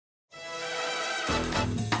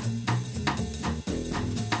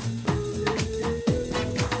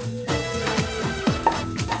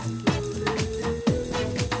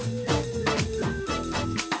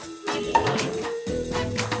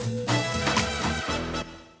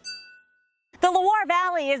The Loire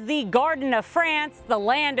Valley is the Garden of France, the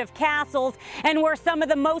land of castles, and where some of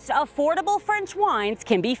the most affordable French wines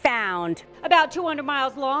can be found. About 200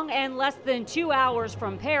 miles long and less than 2 hours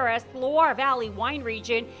from Paris, the Loire Valley wine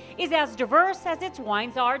region is as diverse as its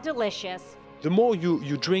wines are delicious. The more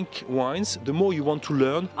you drink wines, the more you want to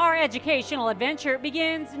learn. Our educational adventure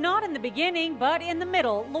begins not in the beginning, but in the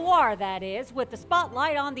middle, Loire that is, with the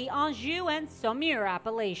spotlight on the Anjou and Saumur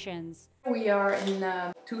appellations. We are in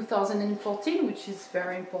 2014, which is a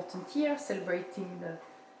very important year, celebrating the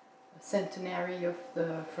centenary of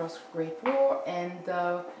the First Great War,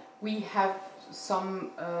 and we have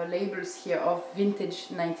some labels here of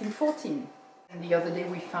vintage 1914. And the other day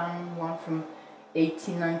we found one from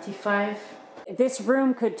 1895. If this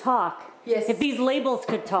room could talk. Yes. If these labels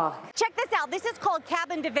could talk. Check this out. This is called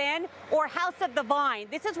Cabin de Vin, or House of the Vine.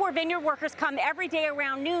 This is where vineyard workers come every day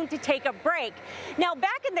around noon to take a break. Now,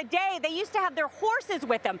 back in the day, they used to have their horses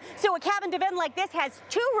with them. So a cabin de vin like this has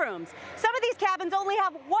 2 rooms. Some of these cabins only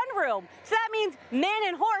have 1 room. So that means men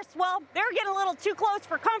and horse, well, they're getting a little too close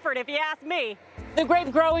for comfort, if you ask me. The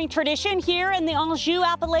grape growing tradition here in the Anjou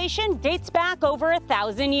appellation dates back over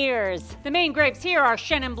 1,000 years. The main grapes here are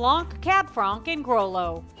Chenin Blanc, Cab Franc, and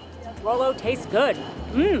Groslo. Groslo tastes good.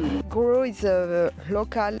 Groslo is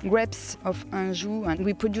local grapes of Anjou, and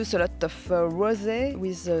we produce a lot of rosé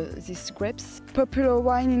with these grapes. Popular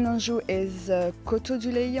wine in Anjou is Coteau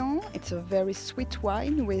du Léon. It's a very sweet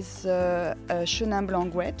wine with Chenin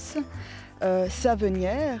Blanc grapes.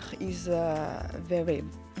 Savenière is a very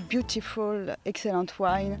beautiful, excellent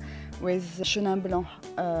wine with Chenin Blanc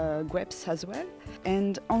grapes as well.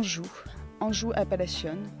 And Anjou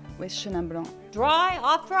appellation with Chenin Blanc. Dry,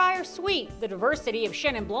 off-dry, or sweet, the diversity of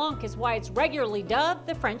Chenin Blanc is why it's regularly dubbed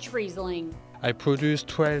the French Riesling. I produce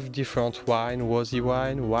 12 different wine, rosy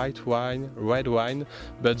wine, white wine, red wine,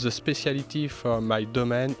 but the specialty for my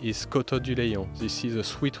domain is Coteau du Léon. This is a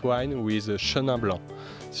sweet wine with Chenin Blanc.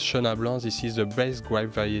 Chenin Blanc, this is the best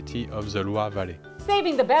grape variety of the Loire Valley.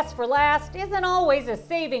 Saving the best for last isn't always a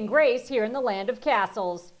saving grace here in the land of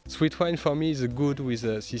castles. Sweet wine for me is good with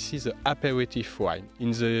this is an aperitif wine.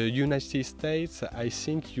 In the United States, I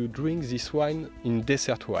think you drink this wine in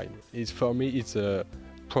dessert wine. For me, it's a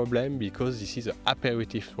problem because this is an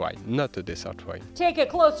aperitif wine, not a dessert wine. Take a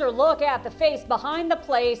closer look at the face behind the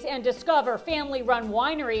place and discover family-run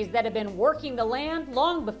wineries that have been working the land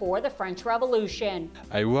long before the French Revolution.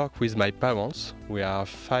 I work with my parents. We are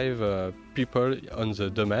 5 people on the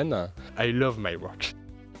domain. I love my work.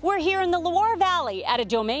 We're here in the Loire Valley at a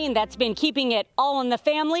domain that's been keeping it all in the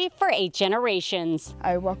family for 8 generations.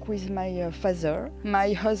 I work with my father.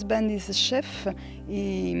 My husband is a chef.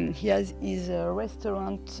 He has his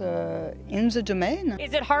restaurant in the domain.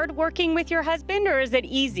 Is it hard working with your husband, or is it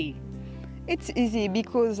easy? It's easy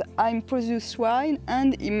because I produce wine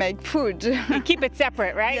and he make food. You keep it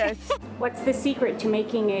separate, right? Yes. What's the secret to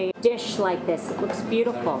making a dish like this? It looks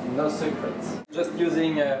beautiful. No secrets. Just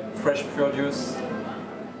using fresh produce.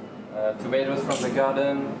 Tomatoes from the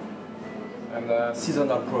garden, and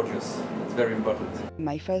seasonal produce. It's very important.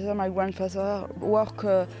 My father, my grandfather work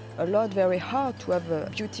a lot, very hard to have a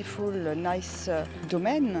beautiful, nice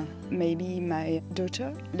domain. Maybe my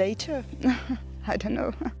daughter later. I don't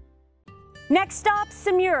know. Next stop,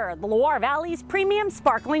 Saumur, the Loire Valley's premium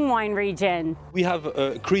sparkling wine region. We have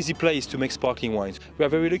a crazy place to make sparkling wines. We are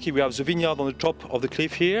very lucky. We have the vineyard on the top of the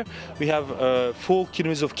cliff here. We have 4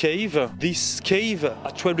 kilometers of cave. This cave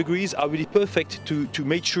at 12 degrees are really perfect to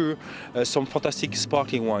mature some fantastic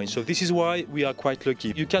sparkling wine. So this is why we are quite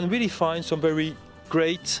lucky. You can really find some very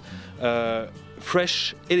great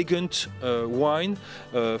fresh, elegant wine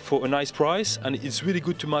for a nice price, and it's really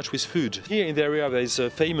good to match with food. Here in the area there is a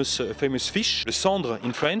famous fish, le cendre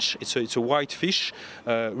in French. It's a white fish,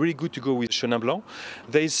 really good to go with Chenin Blanc.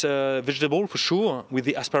 There is vegetable for sure with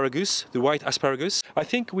the asparagus, the white asparagus. I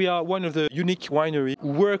think we are one of the unique wineries who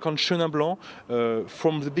work on Chenin Blanc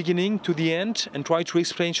from the beginning to the end and try to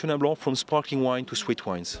explain Chenin Blanc from sparkling wine to sweet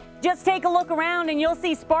wines. Just take a look around and you'll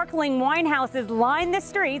see sparkling wine houses line the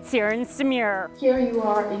streets here in Saumur. Here you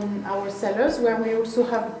are in our cellars, where we also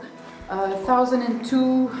have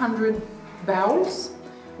 1,200 barrels,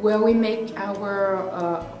 where we make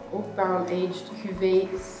our oak barrel aged cuvée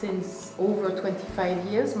since over 25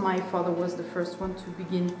 years. My father was the first one to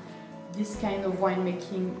begin this kind of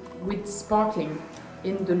winemaking with sparkling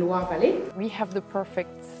in the Loire Valley. We have the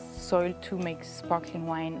perfect soil to make sparkling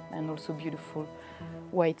wine and also beautiful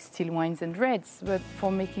white still wines and reds. But for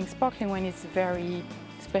making sparkling wine, it's very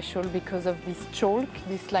special because of this chalk,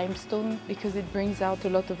 this limestone, because it brings out a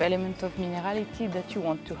lot of elements of minerality that you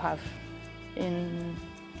want to have in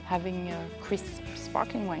having a crisp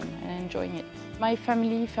sparkling wine and enjoying it. My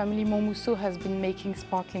family Montmousseau, has been making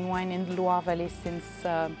sparkling wine in the Loire Valley since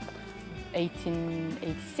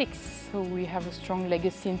 1886. So we have a strong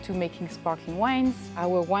legacy into making sparkling wines.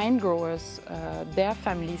 Our wine growers, their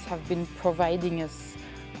families have been providing us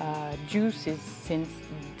juices since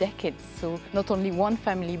decades. So not only one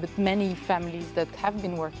family, but many families that have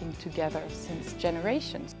been working together since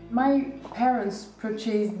generations. My parents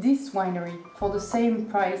purchased this winery for the same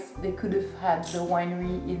price they could have had the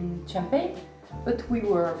winery in Champagne, but we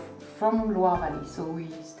were from Loire Valley, so we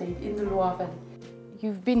stayed in the Loire Valley.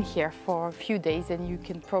 You've been here for a few days and you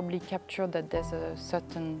can probably capture that there's a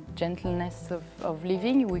certain gentleness of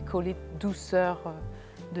living. We call it douceur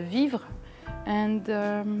de vivre. And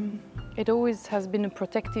it always has been a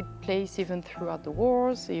protected place, even throughout the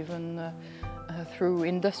wars, even through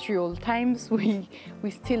industrial times. We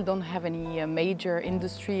still don't have any major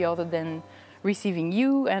industry other than receiving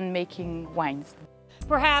you and making wines.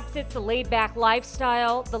 Perhaps it's the laid-back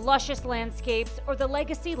lifestyle, the luscious landscapes, or the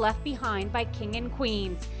legacy left behind by king and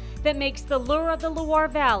queens that makes the lure of the Loire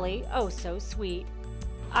Valley oh so sweet.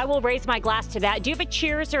 I will raise my glass to that. Do you have a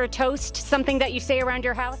cheers or a toast, something that you say around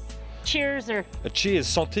your house? Cheers or... Cheers,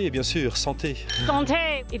 santé, bien sûr, santé.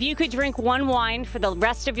 Santé. If you could drink one wine for the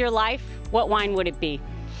rest of your life, what wine would it be?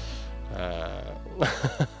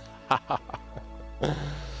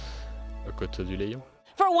 Côte du Lion.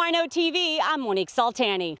 For Wino TV, I'm Monique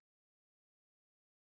Soltani.